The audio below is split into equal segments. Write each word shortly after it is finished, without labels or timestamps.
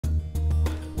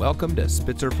Welcome to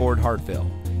Spitzer Ford Hartville,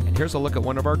 and here's a look at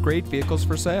one of our great vehicles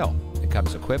for sale. It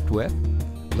comes equipped with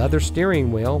leather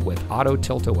steering wheel with auto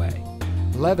tilt-away,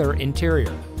 leather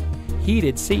interior,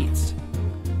 heated seats,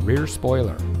 rear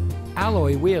spoiler,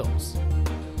 alloy wheels,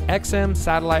 XM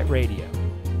satellite radio,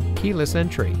 keyless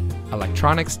entry,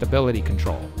 electronic stability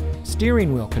control,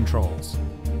 steering wheel controls,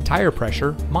 tire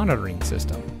pressure monitoring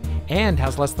system, and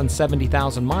has less than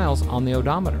 70,000 miles on the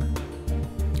odometer.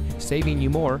 Saving you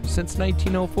more since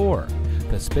 1904.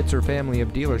 The Spitzer family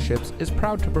of dealerships is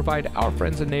proud to provide our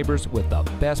friends and neighbors with the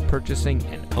best purchasing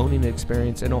and owning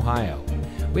experience in Ohio.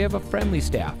 We have a friendly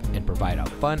staff and provide a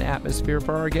fun atmosphere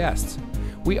for our guests.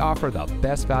 We offer the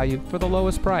best value for the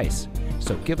lowest price.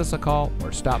 So give us a call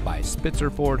or stop by Spitzer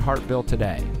Ford Hartville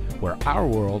today, where our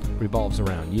world revolves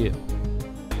around you.